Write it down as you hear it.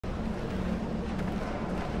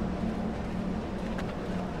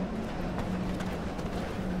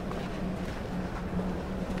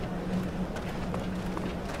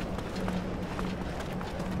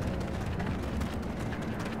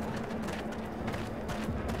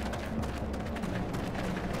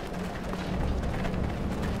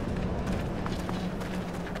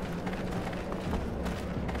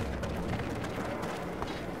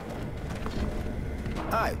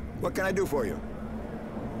What can I do for you?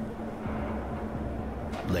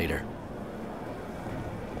 Later.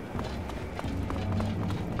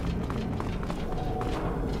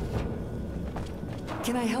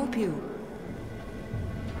 Can I help you?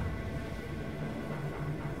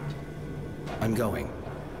 I'm going.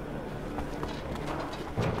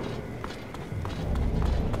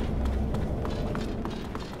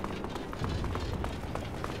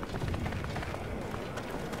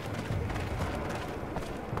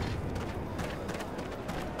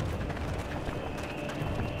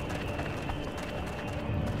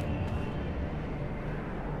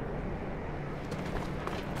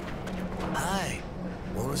 Hi.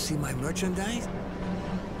 Want to see my merchandise?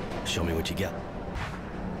 Show me what you got.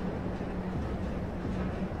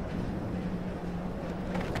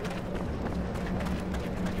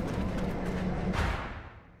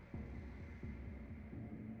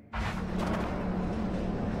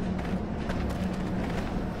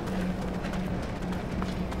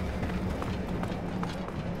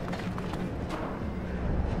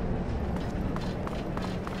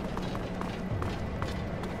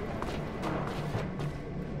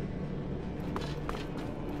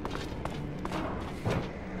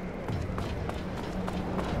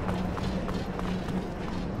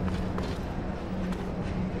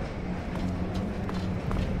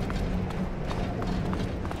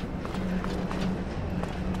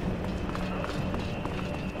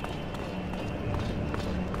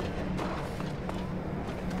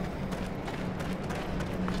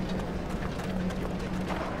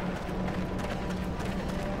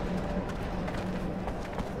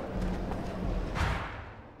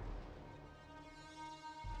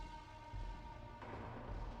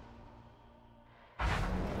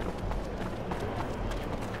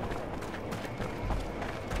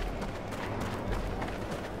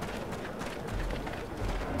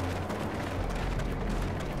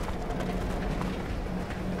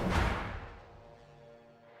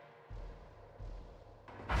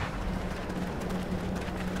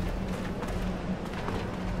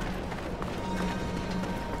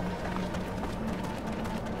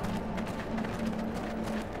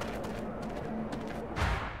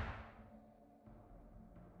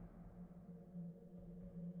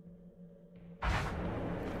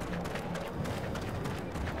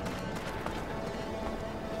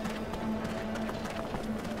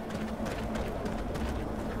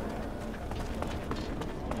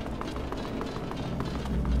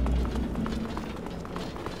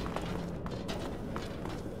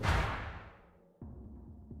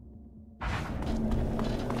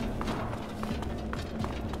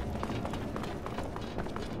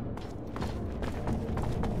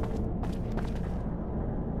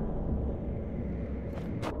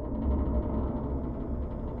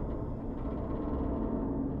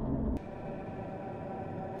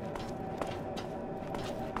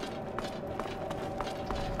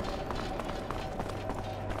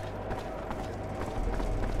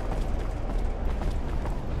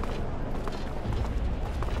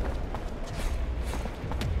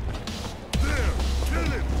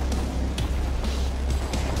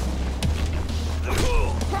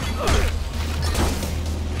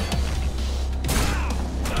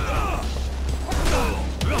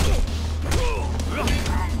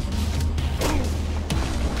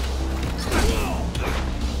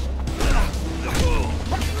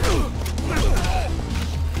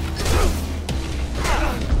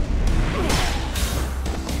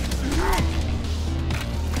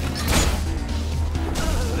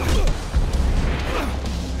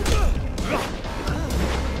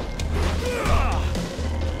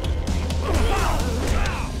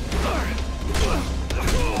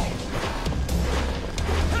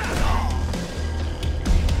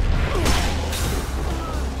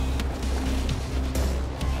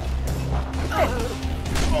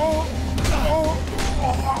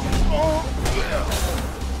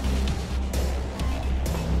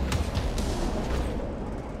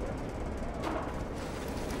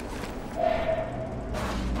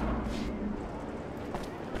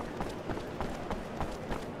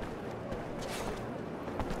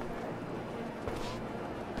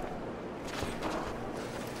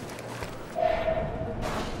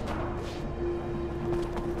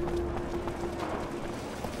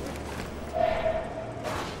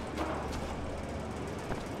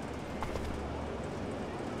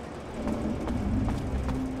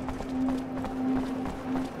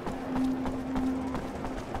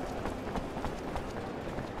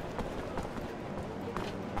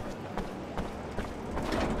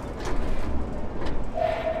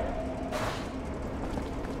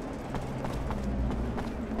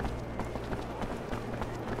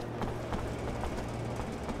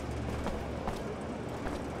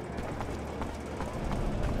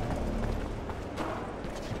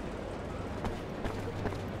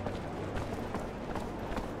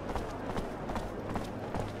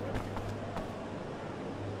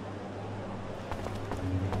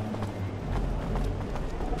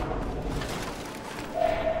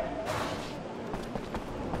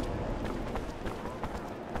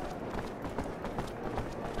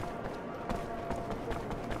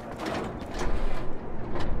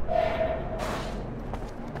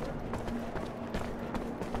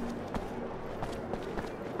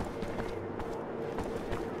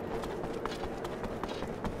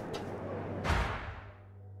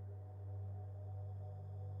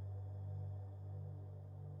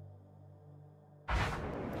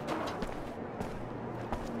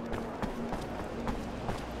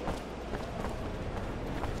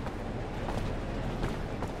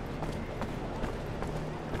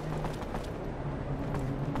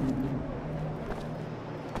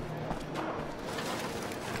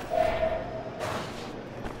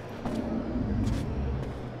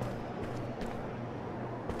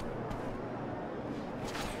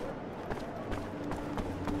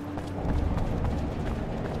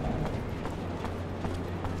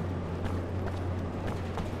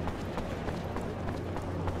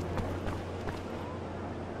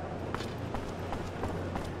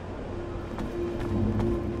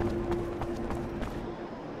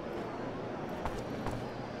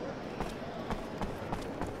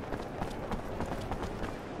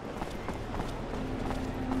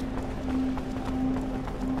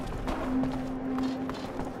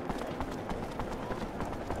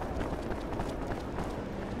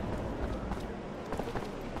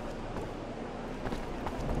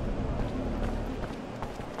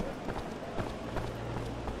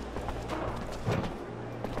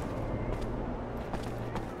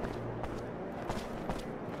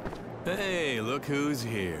 Hey, look who's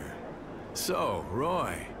here. So,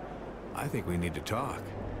 Roy, I think we need to talk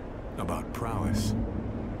about Prowess.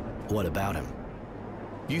 What about him?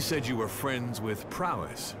 You said you were friends with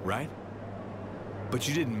Prowess, right? But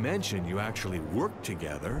you didn't mention you actually worked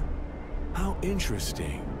together. How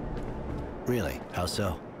interesting. Really? How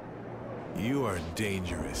so? You are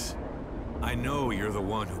dangerous. I know you're the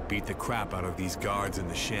one who beat the crap out of these guards in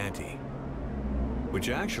the shanty. Which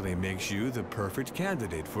actually makes you the perfect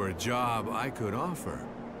candidate for a job I could offer.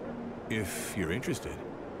 If you're interested.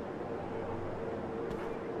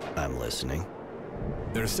 I'm listening.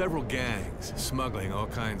 There are several gangs smuggling all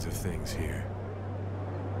kinds of things here.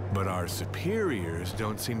 But our superiors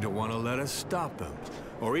don't seem to want to let us stop them,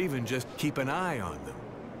 or even just keep an eye on them.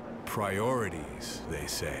 Priorities, they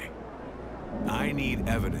say. I need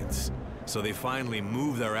evidence, so they finally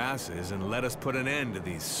move their asses and let us put an end to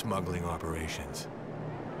these smuggling operations.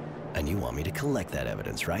 And you want me to collect that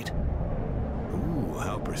evidence, right? Ooh,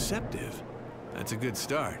 how perceptive. That's a good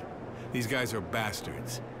start. These guys are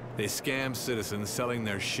bastards. They scam citizens selling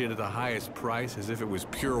their shit at the highest price as if it was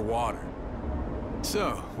pure water.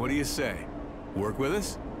 So, what do you say? Work with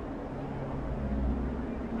us?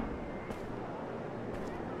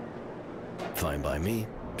 Fine by me.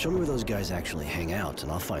 Show me where those guys actually hang out,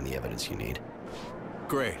 and I'll find the evidence you need.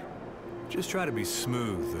 Great. Just try to be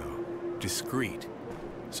smooth, though. Discreet.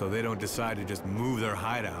 So they don't decide to just move their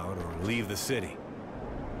hideout or leave the city.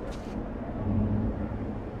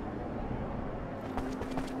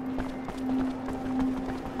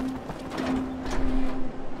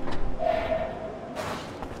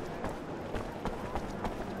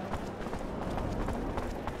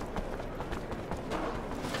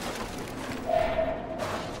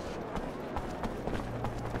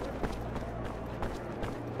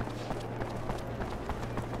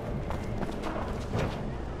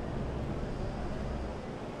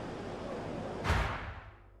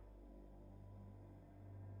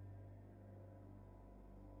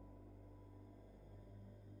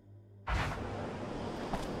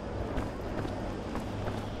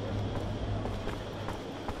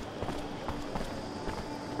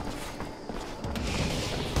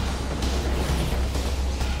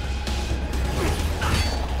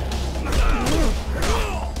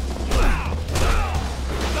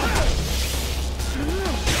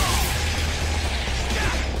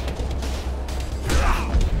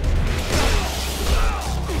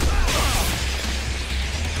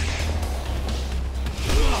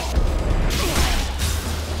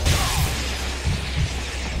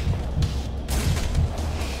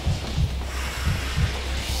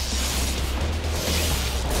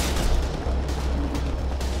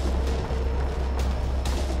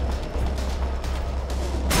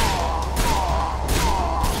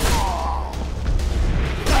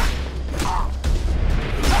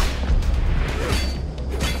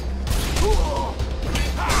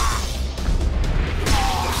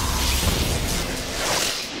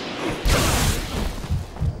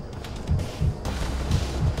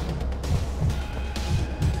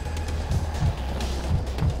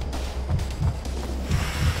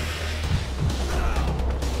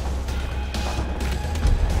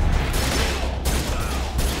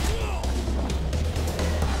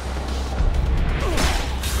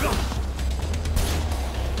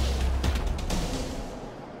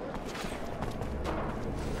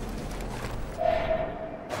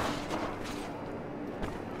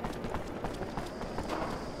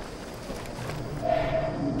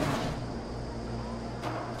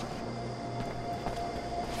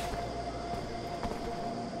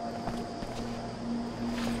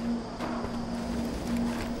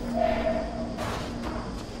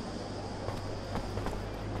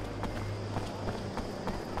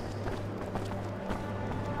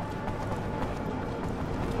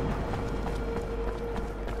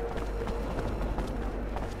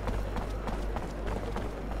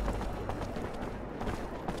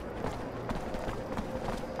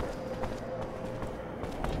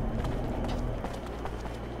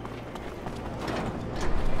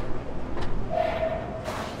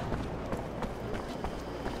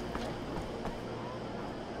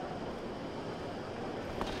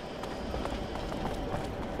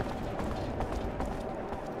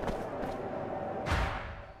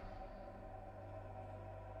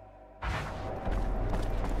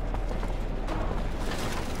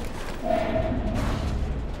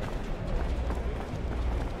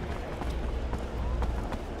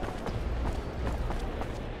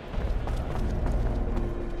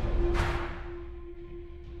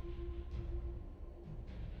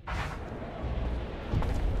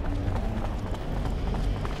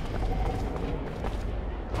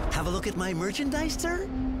 Have a look at my merchandise, sir?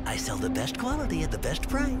 I sell the best quality at the best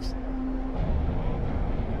price.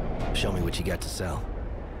 Show me what you got to sell.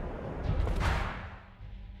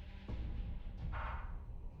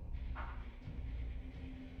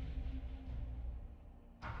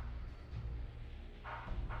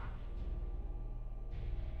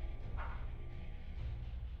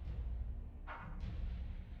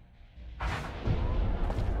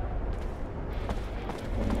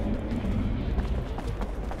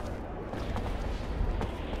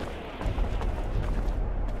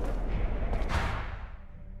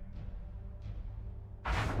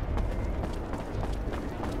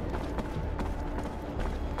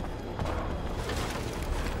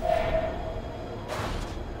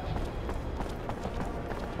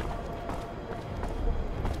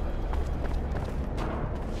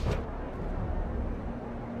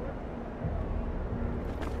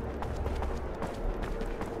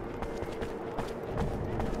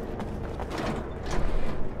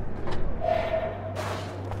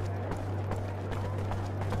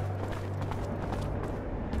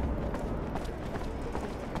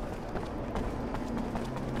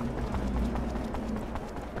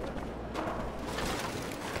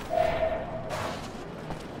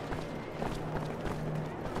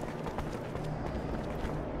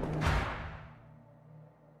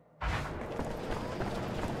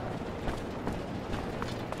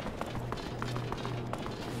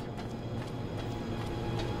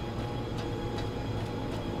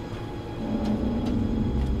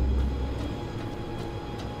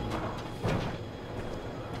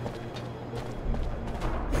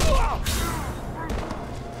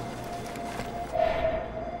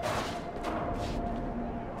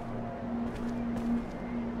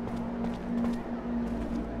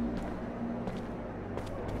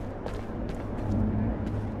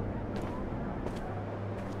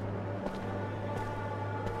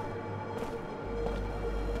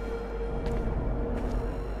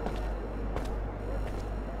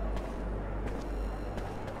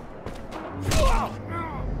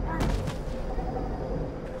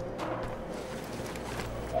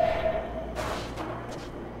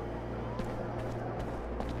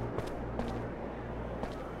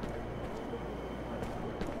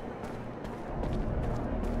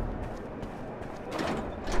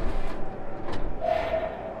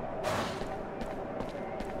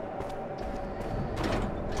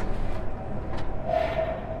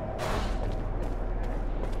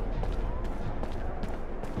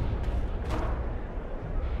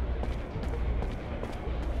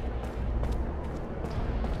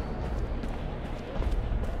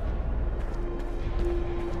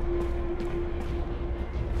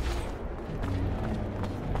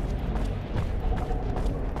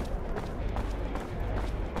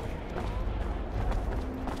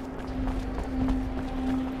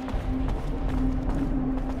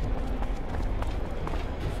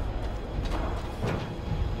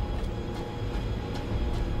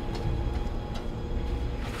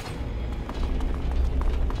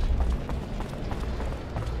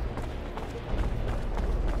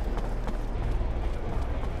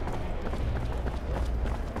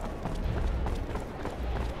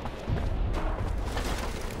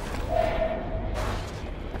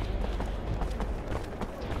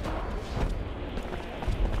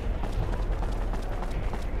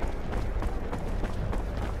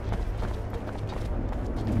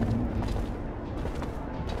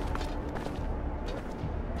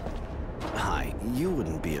 You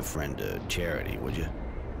wouldn't be a friend to Charity, would you?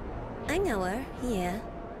 I know her, yeah.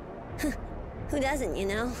 Who doesn't, you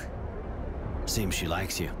know? Seems she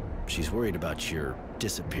likes you. She's worried about your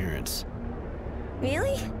disappearance.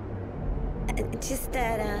 Really? Just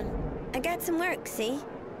that, I got some work, see?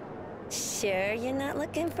 Sure you're not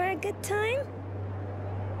looking for a good time?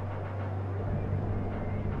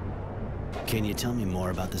 Can you tell me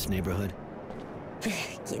more about this neighborhood?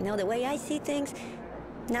 You know, the way I see things,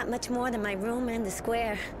 not much more than my room and the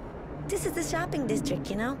square. This is the shopping district,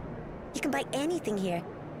 you know? You can buy anything here,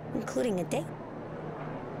 including a date.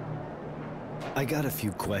 I got a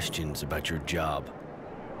few questions about your job.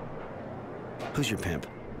 Who's your pimp?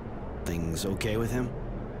 Things okay with him?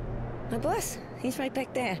 My boss, he's right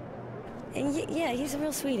back there. And yeah, he's a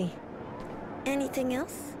real sweetie. Anything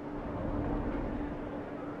else?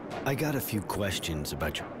 I got a few questions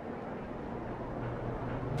about your...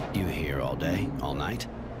 You here all day, all night?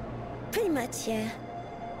 Pretty much, yeah.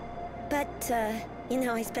 But, you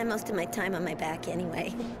know, I spend most of my time on my back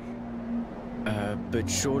anyway. But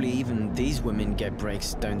surely even these women get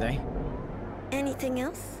breaks, don't they? Anything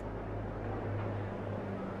else?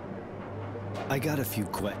 I got a few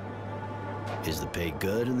Is the pay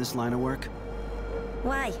good in this line of work?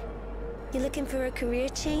 Why? You looking for a career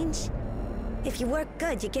change? If you work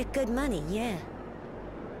good, you get good money, yeah.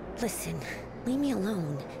 Listen, leave me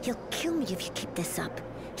alone. He'll kill me if you keep this up.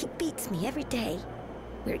 He beats me every day,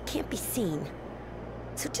 where it can't be seen.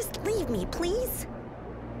 So just leave me, please?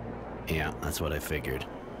 Yeah, that's what I figured.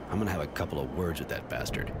 I'm gonna have a couple of words with that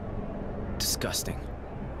bastard. Disgusting.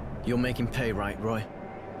 You'll make him pay, right, Roy?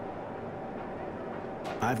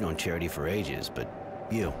 I've known Charity for ages, but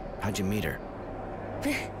you, how'd you meet her?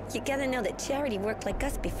 You gotta know that Charity worked like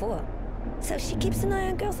us before. So she keeps an eye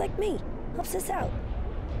on girls like me, helps us out.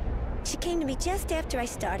 She came to me just after I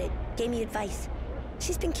started, gave me advice.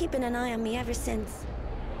 She's been keeping an eye on me ever since.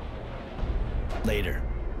 Later.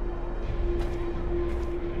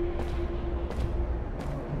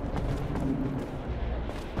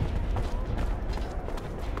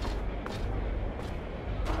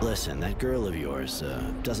 Listen, that girl of yours,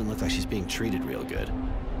 doesn't look like she's being treated real good.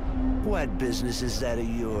 What business is that of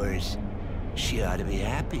yours? She ought to be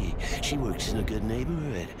happy. She works in a good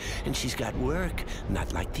neighborhood, and she's got work,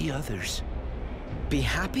 not like the others. Be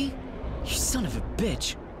happy? You son of a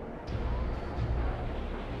bitch.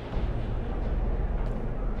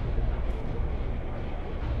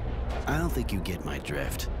 I don't think you get my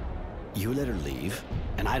drift. You let her leave,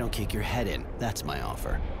 and I don't kick your head in. That's my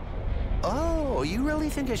offer. Oh, you really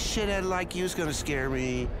think a shithead like you's gonna scare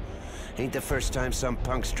me? Ain't the first time some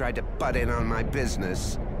punks tried to butt in on my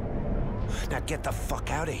business. Now get the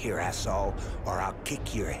fuck out of here, asshole, or I'll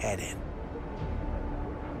kick your head in.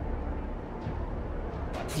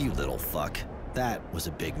 You little fuck. That was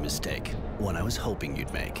a big mistake. One I was hoping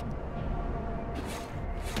you'd make.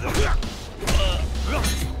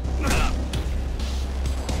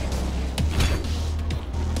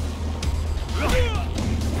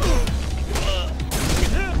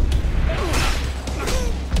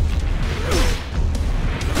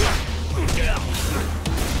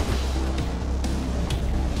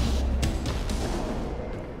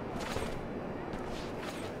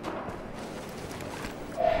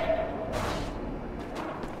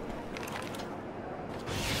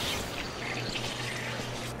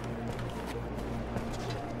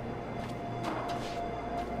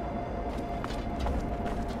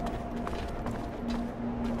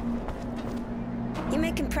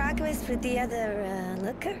 Making progress with the other,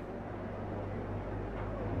 looker?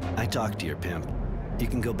 I talked to your pimp. You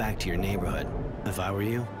can go back to your neighborhood. If I were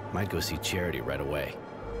you, I'd go see Charity right away.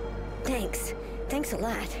 Thanks. Thanks a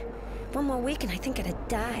lot. One more week and I think I'd have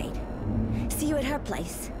died. See you at her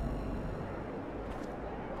place.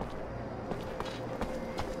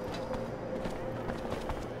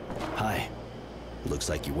 Hi. Looks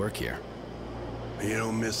like you work here. You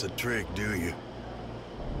don't miss a trick, do you?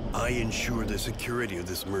 I ensure the security of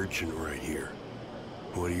this merchant right here.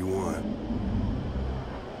 What do you want?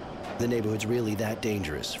 The neighborhood's really that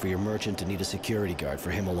dangerous for your merchant to need a security guard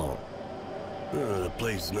for him alone. The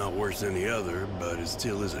place is not worse than the other, but it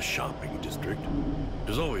still is a shopping district.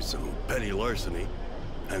 There's always some petty larceny,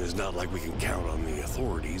 and it's not like we can count on the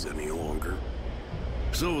authorities any longer.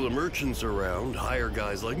 So the merchants around hire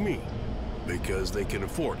guys like me, because they can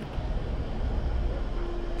afford it.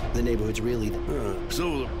 The neighborhood's really...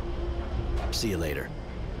 See you later.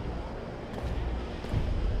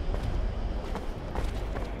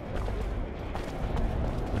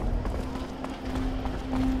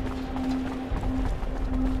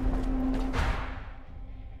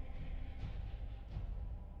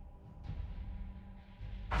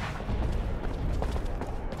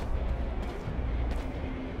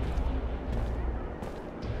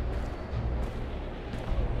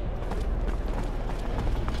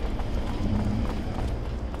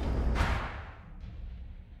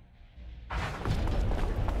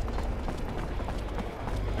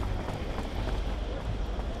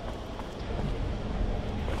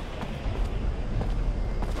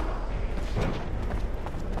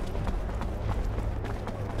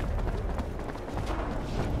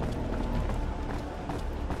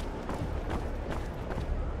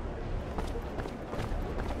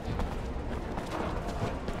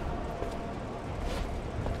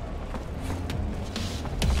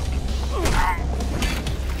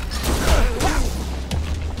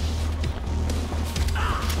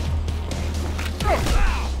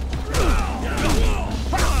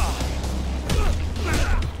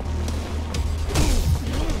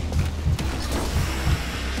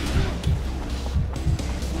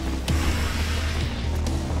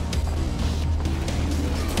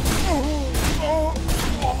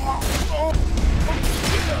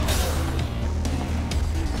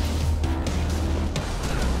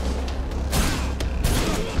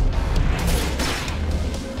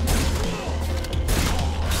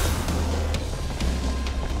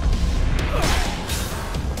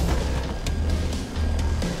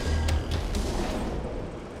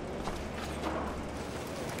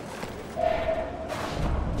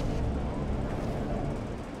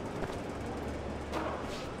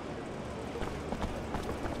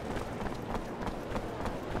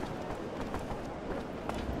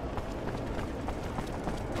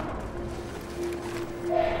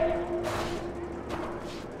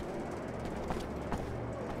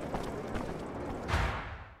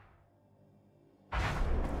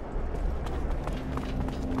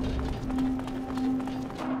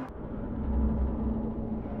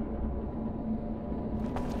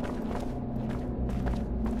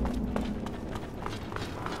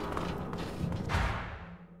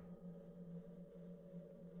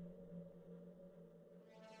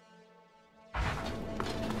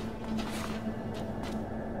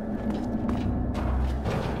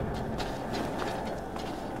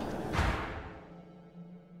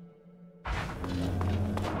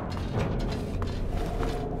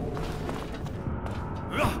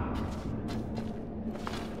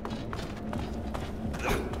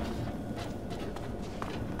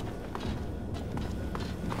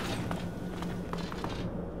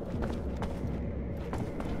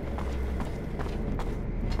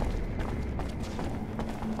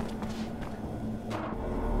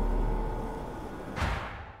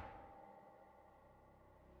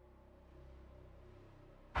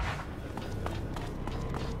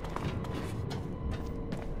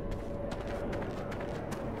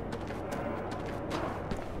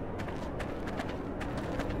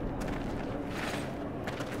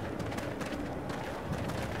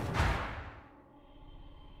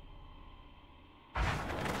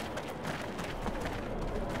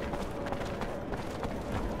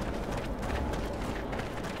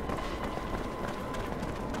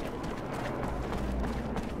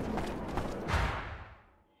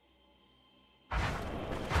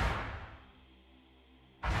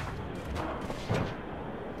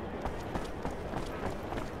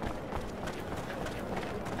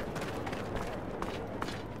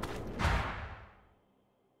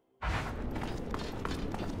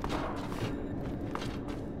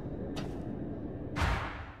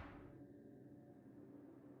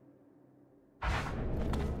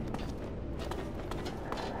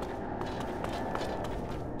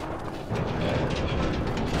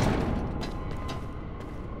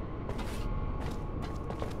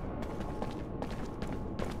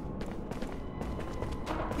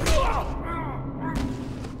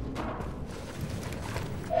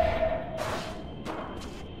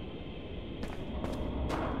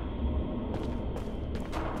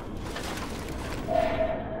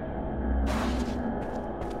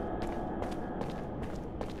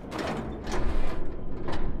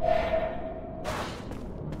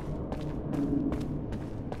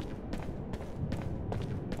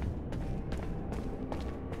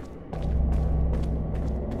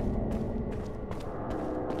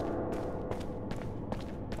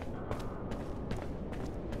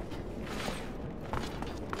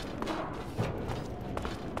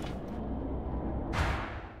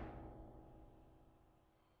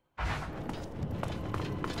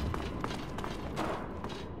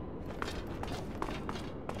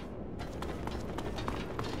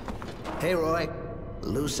 Hey, Roy.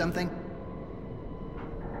 Lose something?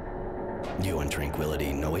 You and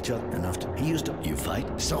Tranquility know each other? Enough to... He used to... You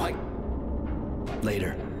fight? So I...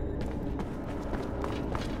 Later.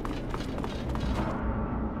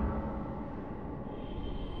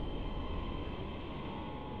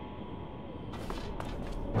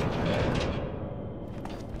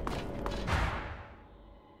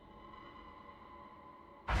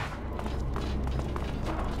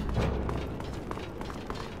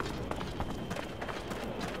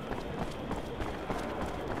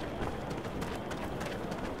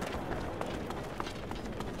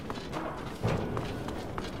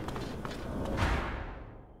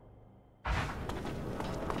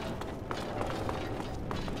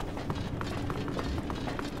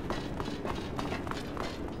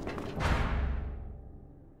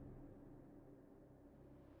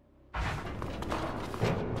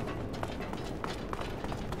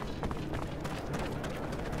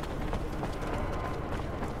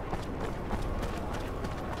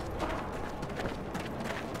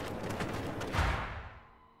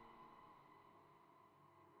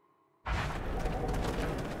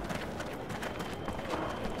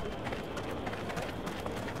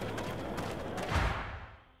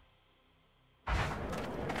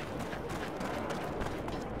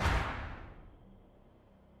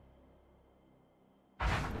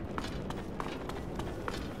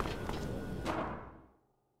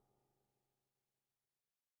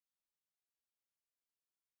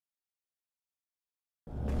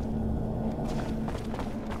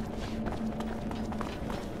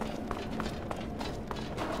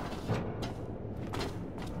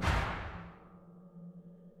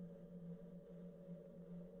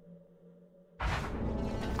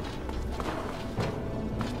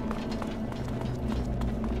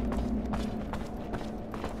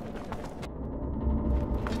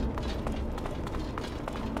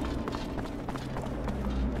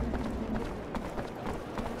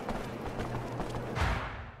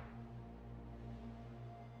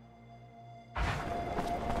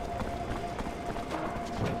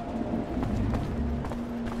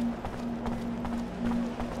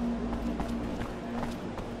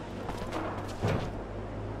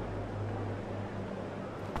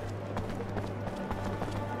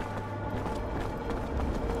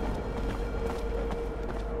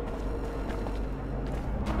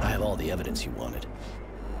 All the evidence you wanted.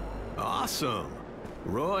 Awesome!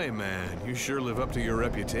 Roy, man, you sure live up to your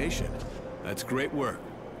reputation. That's great work.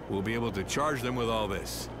 We'll be able to charge them with all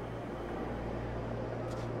this.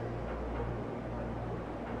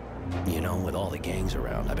 You know, with all the gangs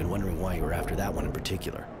around, I've been wondering why you were after that one in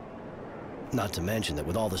particular. Not to mention that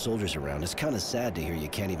with all the soldiers around, it's kind of sad to hear you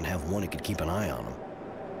can't even have one who could keep an eye on them.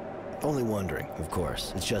 Only wondering, of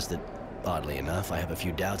course. It's just that, oddly enough, I have a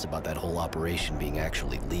few doubts about that whole operation being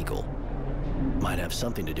actually legal. Might have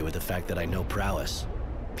something to do with the fact that I know Prowess.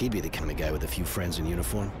 He'd be the kind of guy with a few friends in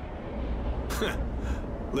uniform.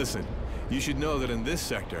 Listen, you should know that in this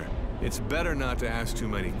sector, it's better not to ask too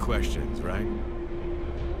many questions, right?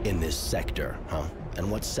 In this sector, huh?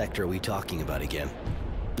 And what sector are we talking about again?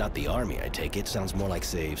 Not the army, I take it. Sounds more like,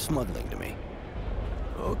 say, smuggling to me.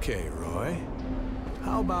 Okay, Roy.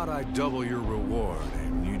 How about I double your reward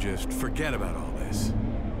and you just forget about all this?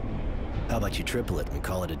 How about you triple it and we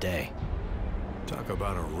call it a day? Talk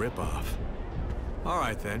about a ripoff. All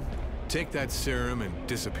right then, take that serum and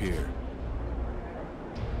disappear.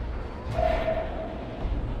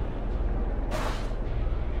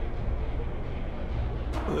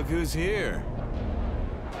 Look who's here.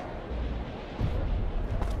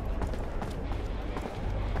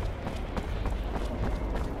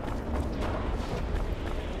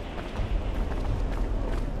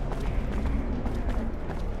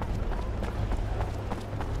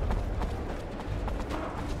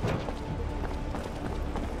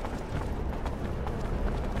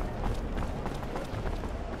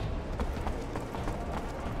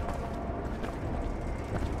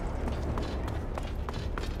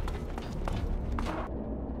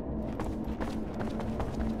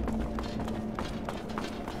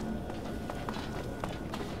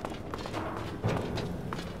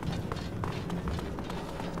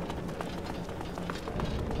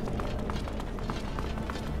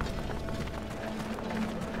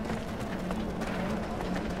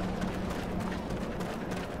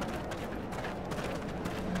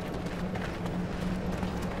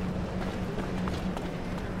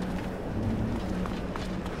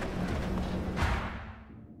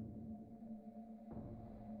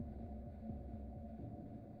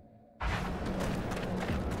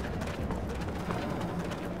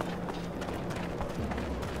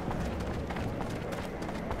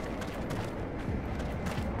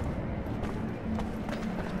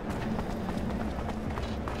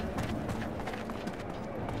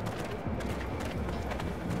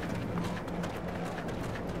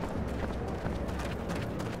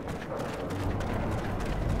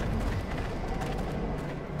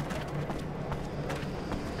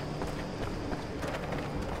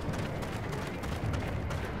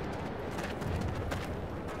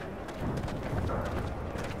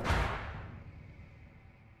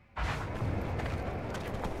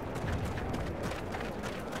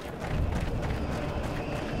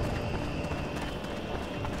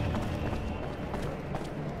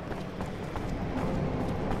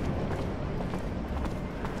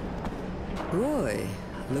 Roy,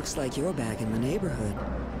 looks like you're back in the neighborhood.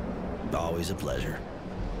 Always a pleasure.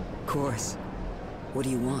 Of course. What do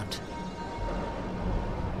you want?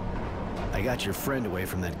 I got your friend away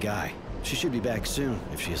from that guy. She should be back soon,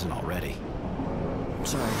 if she isn't already.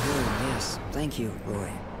 Sorry, here, yes. Thank you,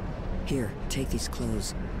 Roy. Here, take these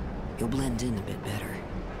clothes. You'll blend in a bit better.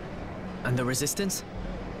 And the resistance?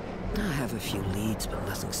 I have a few leads, but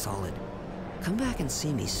nothing solid. Come back and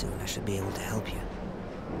see me soon. I should be able to help you.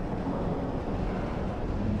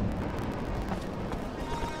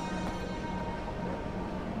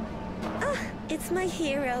 It's my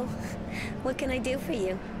hero. What can I do for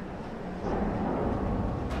you?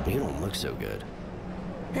 You don't look so good.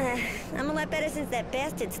 I'm a lot better since that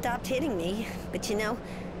bastard stopped hitting me. But you know,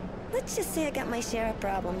 let's just say I got my share of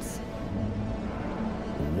problems.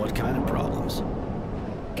 What kind of problems?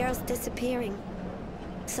 Girls disappearing.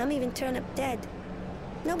 Some even turn up dead.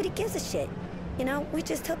 Nobody gives a shit. You know, we're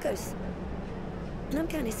just hookers. And I'm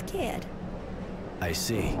kind of scared. I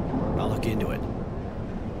see. I'll look into it.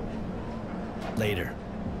 Later.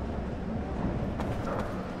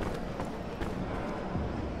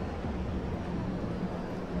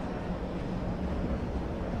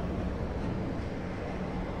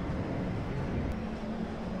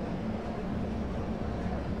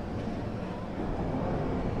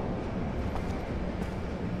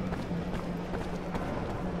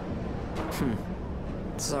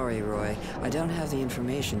 Sorry, Roy. I don't have the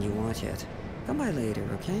information you want yet. Come by later,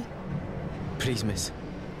 okay? Please, miss.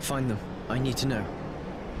 Find them. I need to know.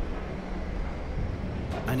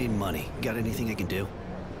 I need money. Got anything I can do?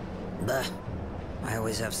 Bah. I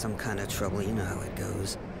always have some kind of trouble, you know how it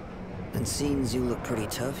goes. And seeing you look pretty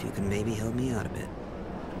tough, you can maybe help me out a bit.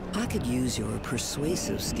 I could use your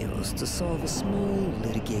persuasive skills to solve a small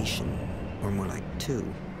litigation, or more like two.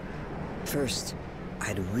 First,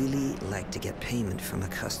 I'd really like to get payment from a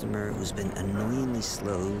customer who's been annoyingly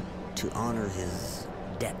slow to honor his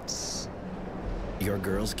debts. Your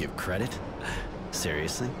girls give credit?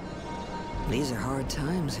 Seriously? These are hard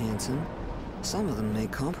times, Hanson. Some of them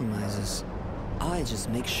make compromises. I just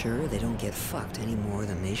make sure they don't get fucked any more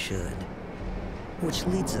than they should. Which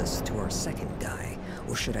leads us to our second guy,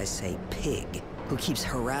 or should I say pig, who keeps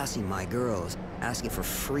harassing my girls, asking for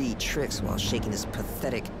free tricks while shaking his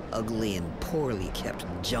pathetic, ugly, and poorly kept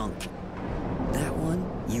junk. That one,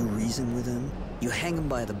 you reason with him, you hang him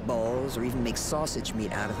by the balls, or even make sausage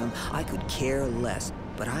meat out of him, I could care less,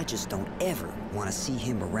 but I just don't ever want to see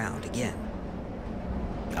him around again.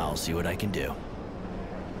 I'll see what I can do.